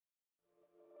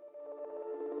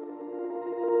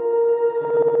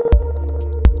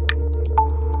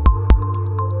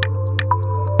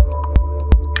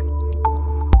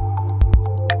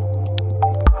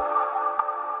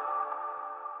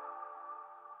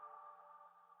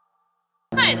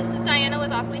Hi, this is Diana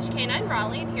with Off Leash Canine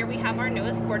Raleigh, and here we have our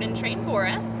newest board and train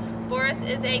Boris. Boris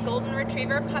is a golden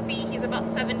retriever puppy. He's about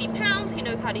 70 pounds. He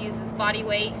knows how to use his body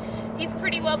weight. He's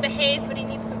pretty well behaved, but he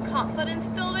needs some confidence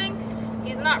building.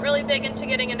 He's not really big into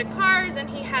getting into cars, and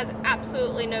he has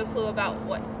absolutely no clue about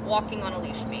what walking on a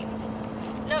leash means.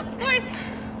 No, Boris.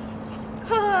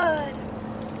 Good.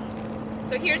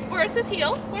 So here's Boris's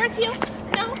heel. Boris, heel.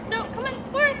 No, no, come on.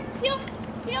 Boris, heel,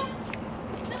 heel.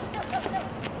 No, no, no, no.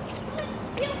 Come on,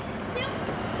 heel, heel,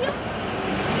 heel.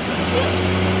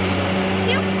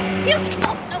 Heel, heel, heel.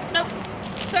 Oh, no, no.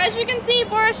 So as you can see,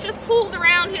 Boris just pulls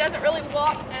around. He doesn't really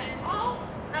walk at all.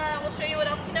 We'll show you what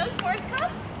else he knows. Boris,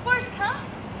 come. Boris, come.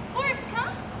 Boris,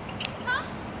 come. Come.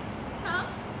 Come.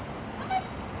 Come on.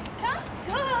 Come.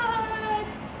 Good.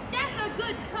 That's a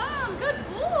good come. Good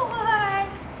boy.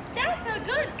 That's a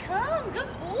good come. Good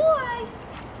boy.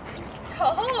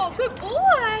 Oh, good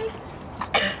boy.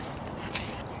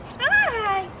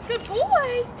 Hi. Good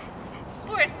boy.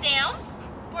 Boris, down.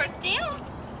 Boris, down.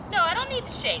 No, I don't need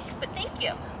to shake, but thank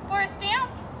you. Boris, down.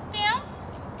 Down.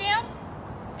 Down.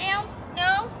 Down.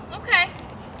 No? Okay.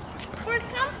 Boris,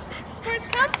 come. Boris,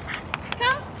 come.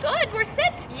 Come. Good. Boris,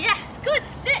 sit. Yes. Good.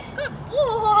 Sit. Good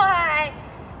boy.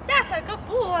 That's a good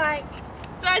boy.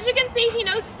 So as you can see, he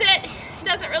knows sit. He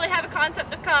doesn't really have a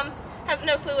concept of come. Has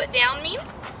no clue what down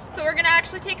means. So we're going to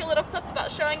actually take a little clip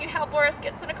about showing you how Boris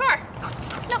gets in a car.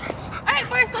 No. All right,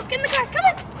 Boris, let's get in the car. Come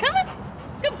on. Come on.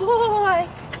 Good boy.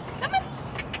 Come on.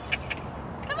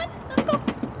 Come on. Let's go.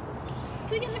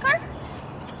 Can we get in the car?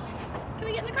 Can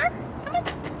we get in the car? Come on.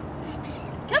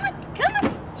 Come on. Come on.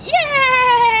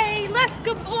 Yay! Let's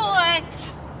go, boy.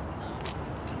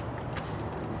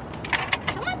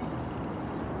 Come on.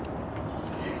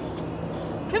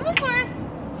 Come on, Boris.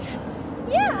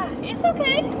 Yeah, it's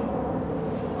okay.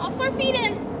 All 4 feet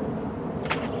in.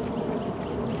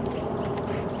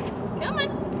 Come on.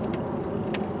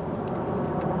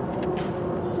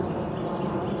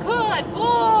 Good boy.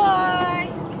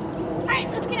 All right,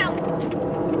 let's get out.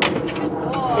 Good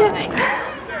boy.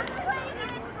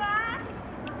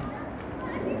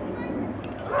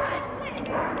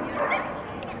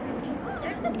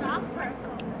 There's a dog park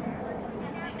over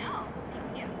there. I know.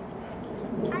 Thank you.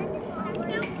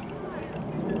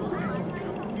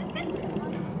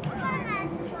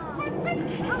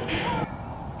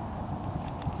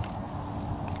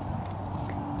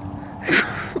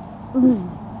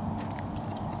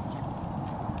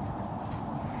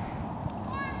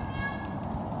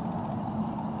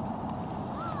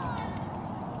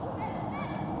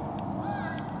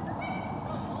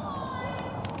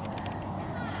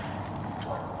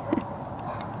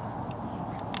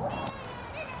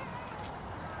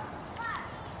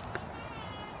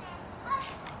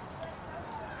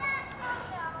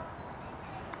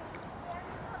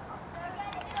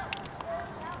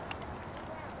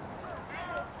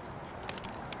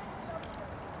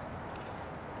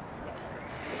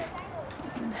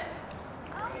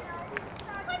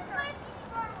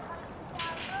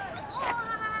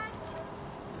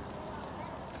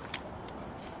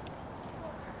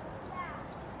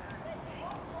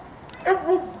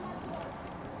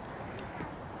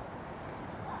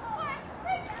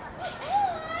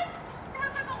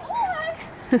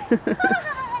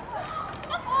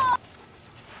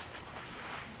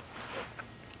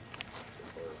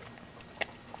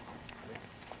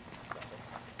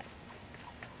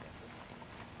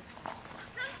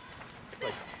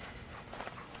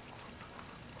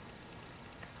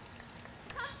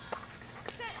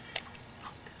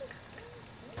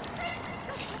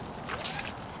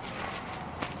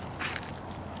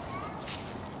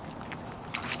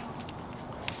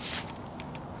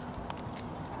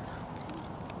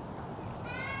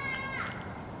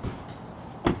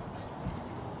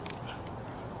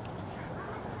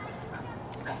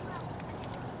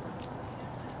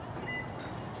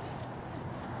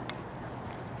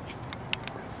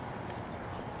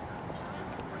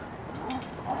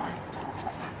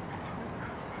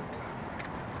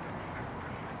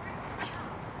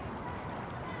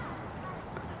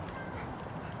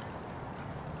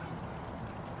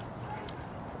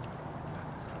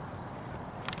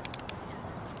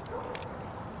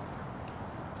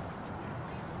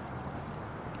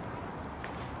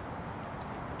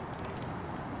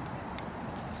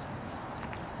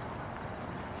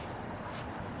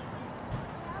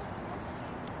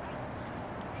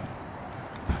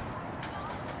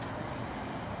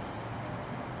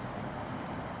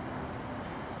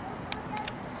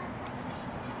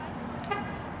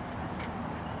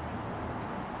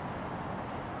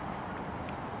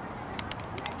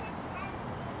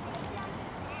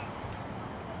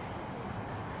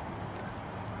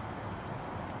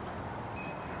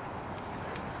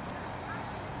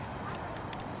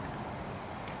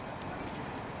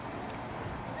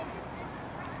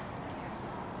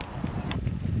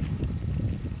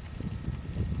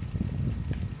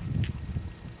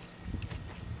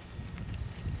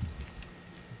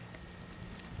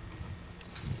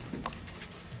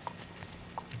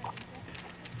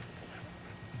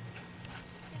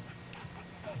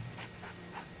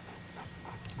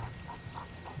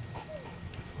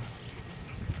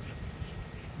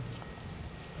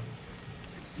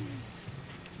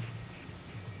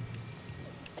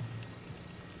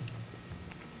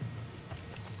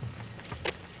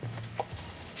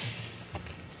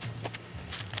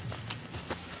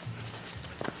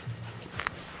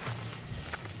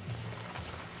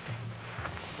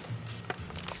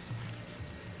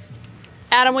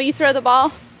 Adam, will you throw the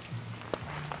ball?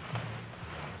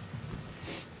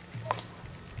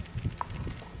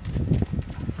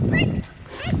 Good,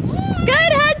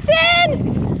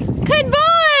 Hudson! Good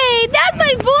boy! That's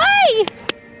my boy!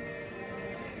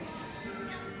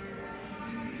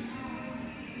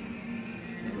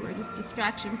 So we're just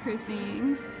distraction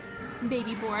proofing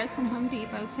baby Boris in Home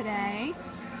Depot today.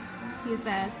 He's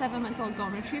a 7-month-old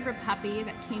golden retriever puppy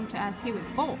that came to us. He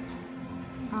would bolt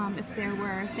if there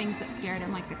were things that scared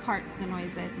him, like the carts, the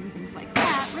noises, and things like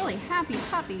that. Really happy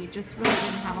puppy, just really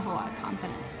didn't have a whole lot of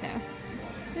confidence. So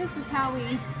this is how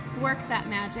we work that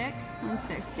magic. Once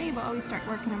they're stable, we start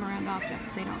working them around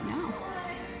objects they don't know.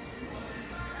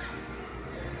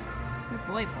 Good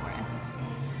boy, Boris.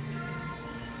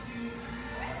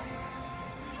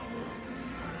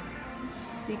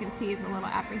 So you can see he's a little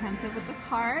apprehensive with the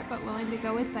cart, but willing to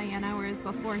go with Diana, whereas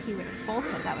before he would have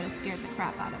bolted. That would have scared the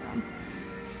crap out of him.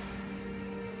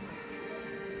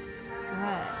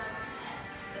 Good.